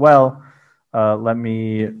info as well. Let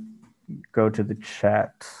me go to the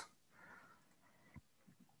chat.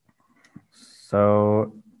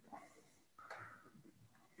 So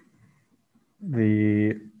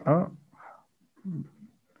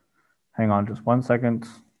hang on just 1 second.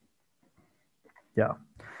 Yeah,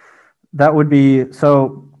 that would be,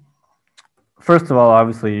 so first of all,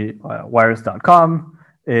 obviously, wiris.com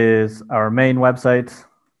is our main website.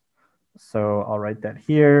 So I'll write that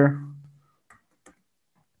here.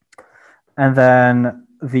 And then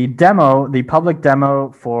the demo, the public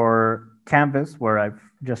demo for Canvas, where I've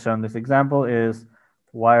just shown this example, is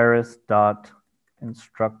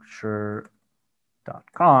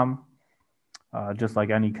wiris.instructure.com, just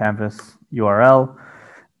like any Canvas URL.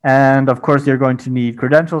 And of course, you're going to need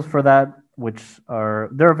credentials for that,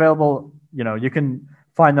 they're available. You can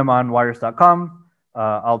find them on wiris.com.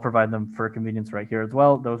 I'll provide them for convenience right here as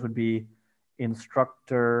well. Those would be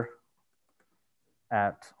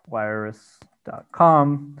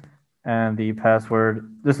instructor@wiris.com, and the password.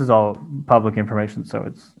 This is all public information, so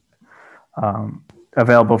it's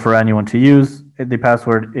available for anyone to use. The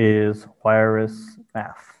password is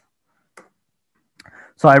wirismath.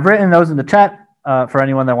 So I've written those in the chat for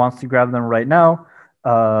anyone that wants to grab them right now.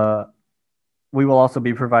 We will also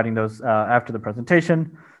be providing those after the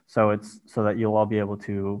presentation, so that you'll all be able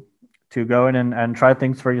to go in and try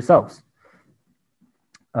things for yourselves.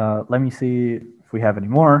 Let me see if we have any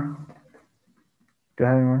more. Do I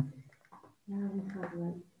have any more? Yeah, we have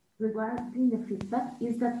one. Regarding the feedback,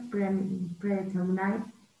 is that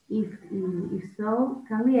predetermined? If so,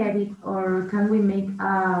 can we edit or can we make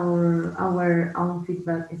our own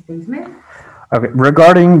feedback statement? Okay,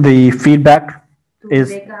 regarding the feedback To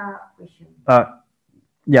make a question.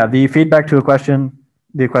 Yeah, the feedback to a question,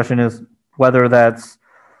 the question is whether that's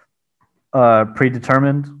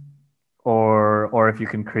predetermined or if you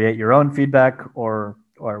can create your own feedback or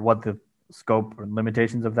what the scope or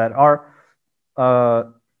limitations of that are.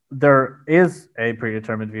 There is a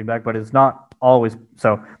predetermined feedback, but it's not always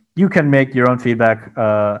so. You can make your own feedback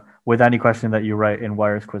with any question that you write in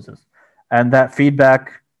Wiris Quizzes, and that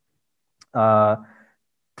feedback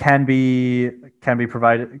can be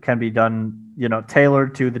done,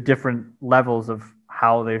 tailored to the different levels of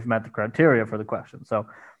how they've met the criteria for the question. So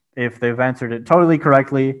if they've answered it totally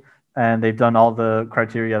correctly and they've done all the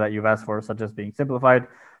criteria that you've asked for, such as being simplified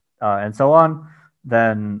and so on,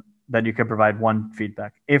 then you can provide one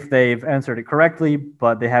feedback. If they've answered it correctly,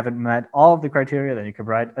 but they haven't met all of the criteria, then you can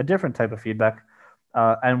provide a different type of feedback.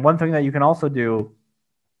 And one thing that you can also do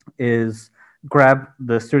is grab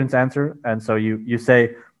the student's answer. And so you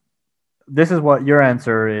say, this is what your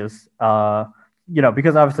answer is.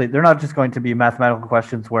 Because obviously they're not just going to be mathematical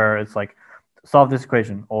questions where it's like solve this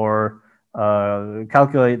equation or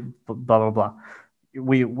calculate blah blah blah.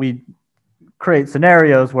 We create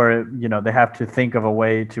scenarios where they have to think of a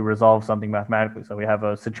way to resolve something mathematically. So we have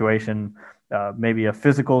a situation, maybe a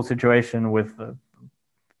physical situation with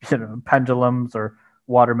pendulums or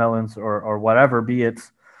watermelons or whatever be it,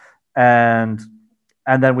 and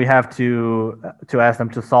then we have to ask them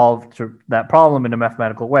to solve that problem in a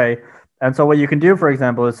mathematical way. And so what you can do, for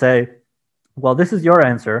example, is say, well, this is your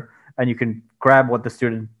answer, and you can grab what the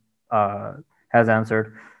student has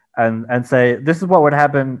answered and say, this is what would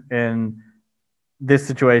happen in this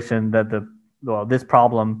situation this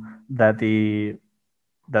problem that the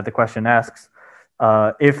question asks,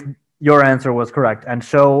 if your answer was correct, and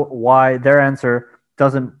show why their answer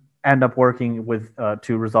doesn't end up working with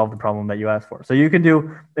to resolve the problem that you asked for. So you can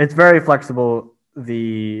do, it's very flexible,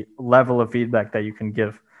 the level of feedback that you can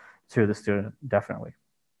give to the student, definitely.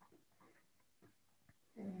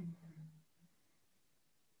 And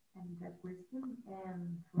the question for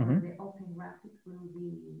the open graphic will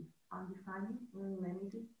be undefined,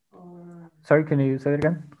 unlimited, or... Sorry, can you say that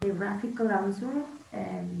again? The graphical answer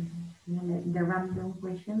and the random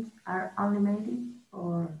questions are unlimited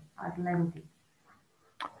or are limited?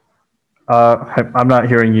 I'm not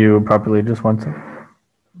hearing you properly, just one second.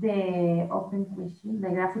 The open question, the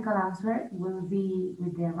graphical answer will be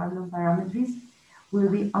with the random parameters, will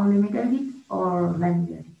be unlimited or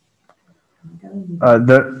limited?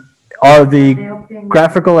 The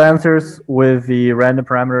graphical answers with the random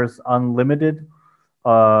parameters unlimited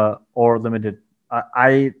or limited?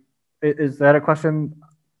 Is that a question?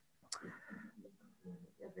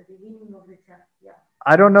 At the beginning of the chat, yeah.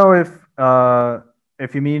 I don't know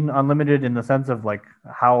if you mean unlimited in the sense of like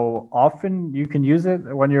how often you can use it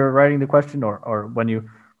when you're writing the question, or when you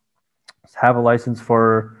have a license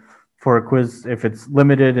for a quiz, if it's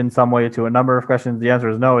limited in some way to a number of questions. The answer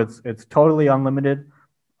is no, it's totally unlimited.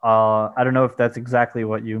 I don't know if that's exactly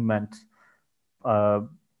what you meant.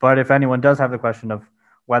 But if anyone does have the question of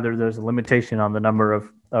whether there's a limitation on the number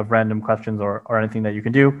of random questions or anything that you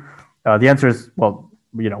can do, the answer is, well,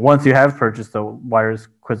 once you have purchased the Wiris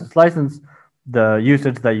Quizzes license, the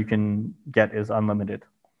usage that you can get is unlimited.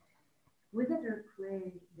 Will that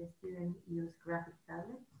require the student use graphic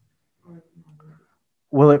tablets?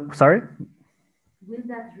 Sorry? Will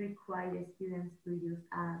that require students to use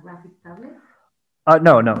a graphic tablet?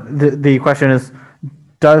 No. The question is,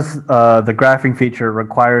 does the graphing feature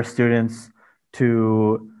require students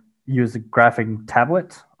to use a graphic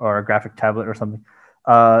tablet or a graphic tablet or something?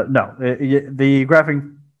 No. The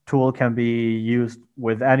graphing tool can be used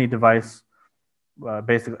with any device,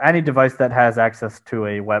 basically any device that has access to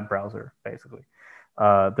a web browser, basically.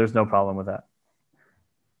 There's no problem with that.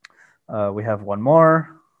 We have one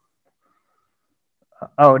more.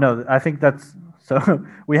 Oh, no, I think that's... So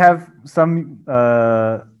we have some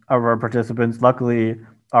of our participants, luckily,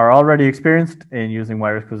 are already experienced in using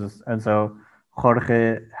Wiris Quizzes. And so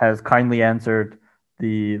Jorge has kindly answered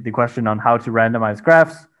the question on how to randomize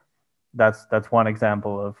graphs. That's one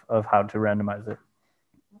example of how to randomize it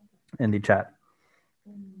in the chat.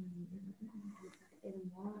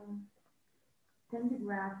 Can you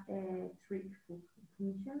graph trig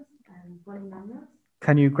functions and polynomials?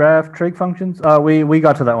 Can you graph trig functions? We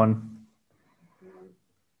got to that one.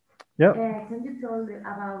 Yep. Can you tell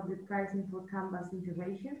about the pricing for Canvas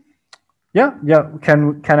integration? Yeah.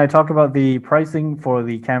 Can I talk about the pricing for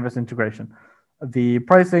the Canvas integration? The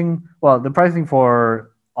pricing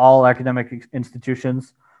for all academic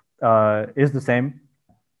institutions is the same.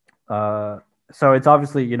 So it's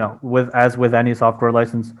obviously, as with any software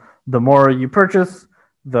license, the more you purchase,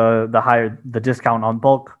 the higher the discount on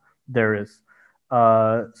bulk there is.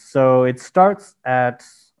 So it starts at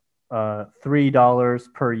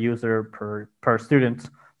 $3 per user per student,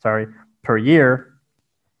 per year.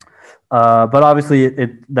 But obviously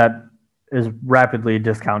that is rapidly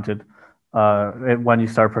discounted when you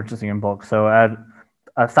start purchasing in bulk. So at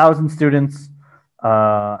 1,000 students,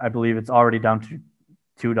 I believe it's already down to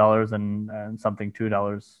 $2 and something,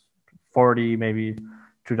 $2.40, maybe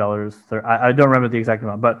 $2. I don't remember the exact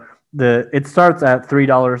amount, but it starts at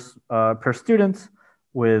 $3 per student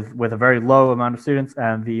with a very low amount of students,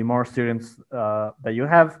 and the more students that you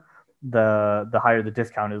have, the higher the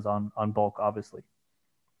discount is on bulk, obviously.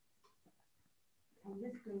 And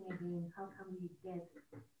just again, how can we get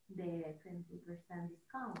the 20%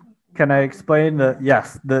 discount? Can I explain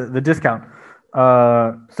the discount?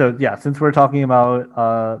 So yeah, since we're talking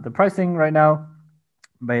about the pricing right now,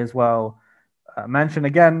 may as well mention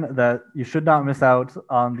again that you should not miss out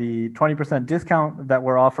on the 20% discount that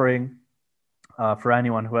we're offering for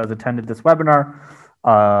anyone who has attended this webinar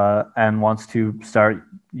and wants to start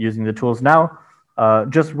using the tools now,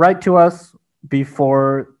 just write to us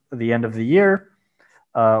before the end of the year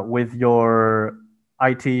with your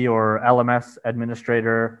IT or LMS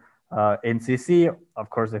administrator in CC. Of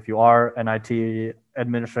course, if you are an IT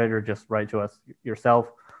administrator, just write to us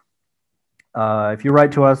yourself. If you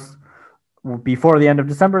write to us before the end of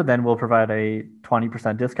December, then we'll provide a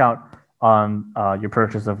 20% discount on your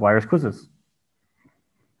purchase of Wiris Quizzes.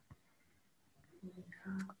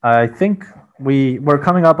 I think we're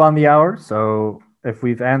coming up on the hour, so if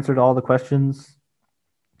we've answered all the questions,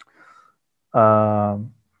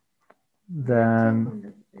 then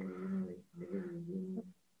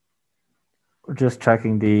we're just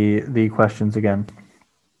checking the questions again.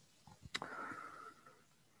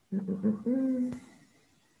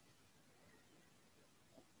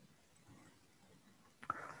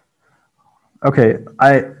 Okay,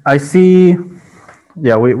 I see.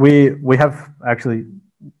 Yeah, we have actually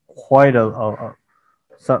quite a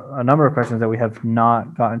number of questions that we have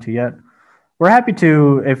not gotten to yet. We're happy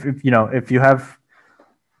to, if you have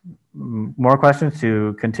more questions,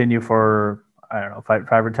 to continue for, I don't know,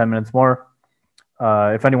 5 or 10 minutes more.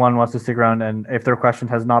 If anyone wants to stick around, and if their question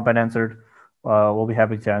has not been answered, we'll be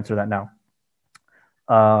happy to answer that now.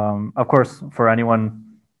 Of course, for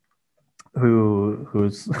anyone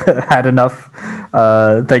who's had enough,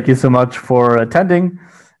 thank you so much for attending,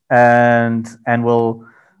 and we'll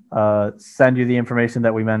send you the information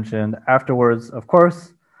that we mentioned afterwards, of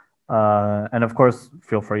course. And of course,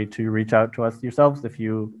 feel free to reach out to us yourselves if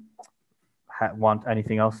you want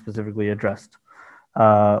anything else specifically addressed.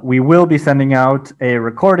 We will be sending out a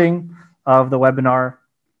recording of the webinar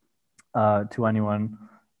to anyone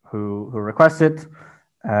who requests it.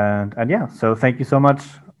 And yeah, so thank you so much.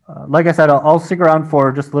 Like I said, I'll stick around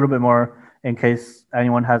for just a little bit more in case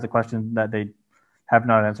anyone has a question that they have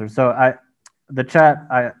not answered. So the chat,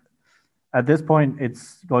 at this point,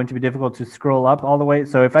 it's going to be difficult to scroll up all the way.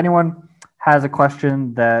 So if anyone has a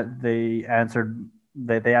question that they answered,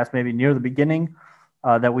 that they asked maybe near the beginning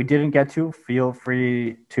that we didn't get to, feel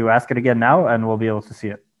free to ask it again now, and we'll be able to see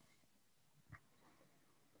it.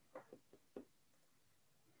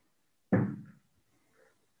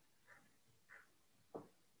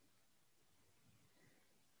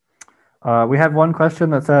 We have one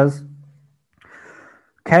question that says,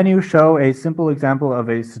 can you show a simple example of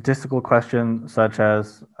a statistical question such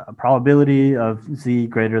as a probability of z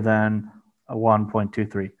greater than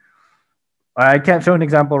 1.23? I can't show an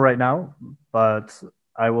example right now, but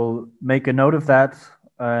I will make a note of that.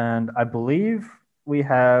 And I believe we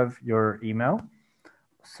have your email.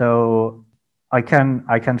 So I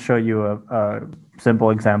can show you a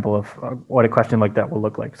simple example of what a question like that will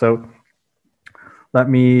look like. So let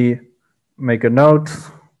me make a note.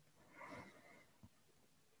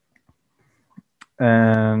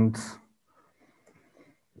 And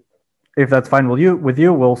if that's fine with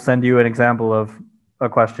you, we'll send you an example of a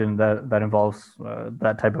question that involves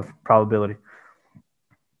that type of probability.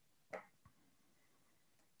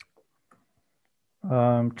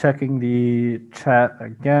 Checking the chat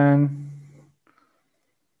again.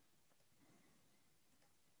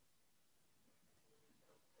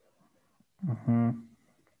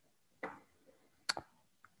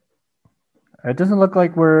 It doesn't look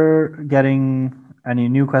like we're getting any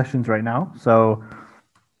new questions right now. So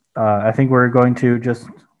I think we're going to just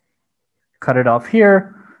cut it off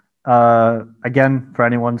here. Again, for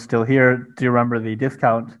anyone still here, do remember the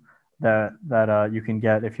discount that you can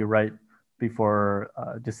get if you write before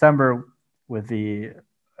December with the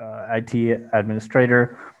IT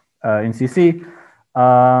administrator in CC.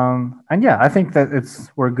 And yeah, I think that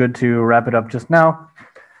we're good to wrap it up just now.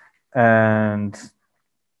 And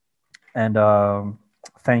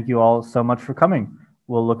thank you all so much for coming.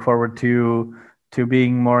 We'll look forward to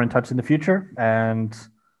being more in touch in the future. And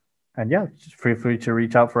yeah, just feel free to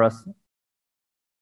reach out for us